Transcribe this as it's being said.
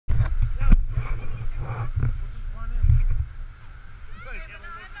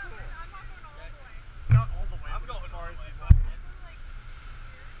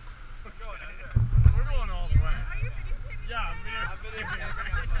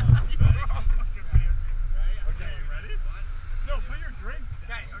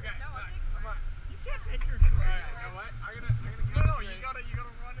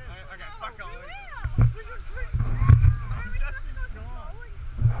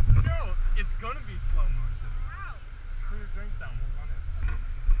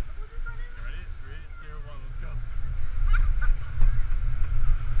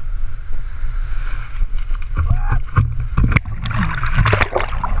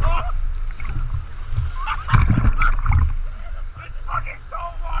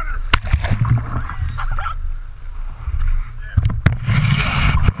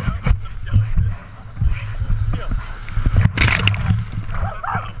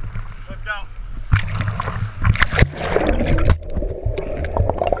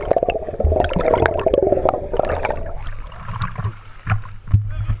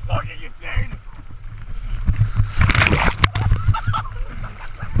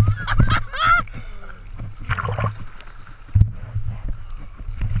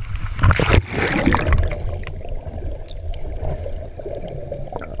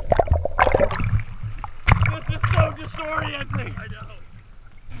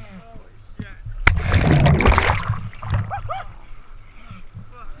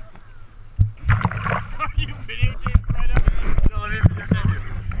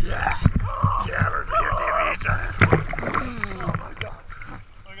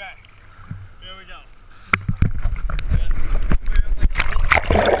we go.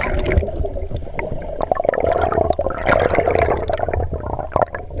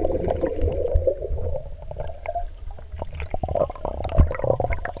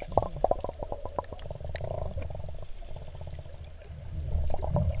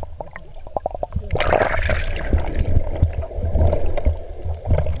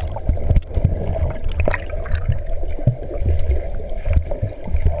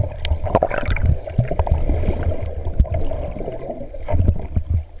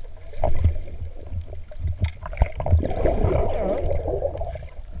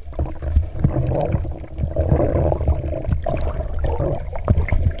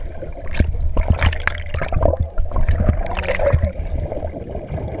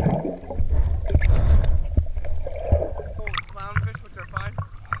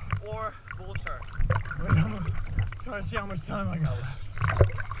 Trying to see how much time I got left.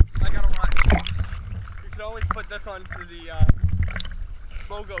 I gotta run. You can always put this onto the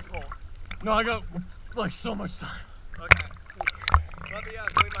logo pole. No, I got like so much time. Okay. Let me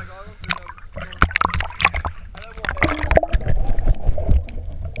clean my goggles and then we'll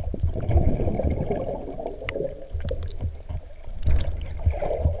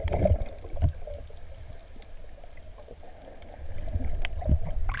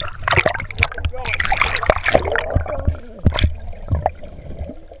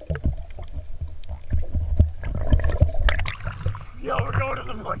Yo, we're going to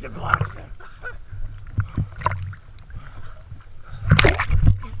the fucking black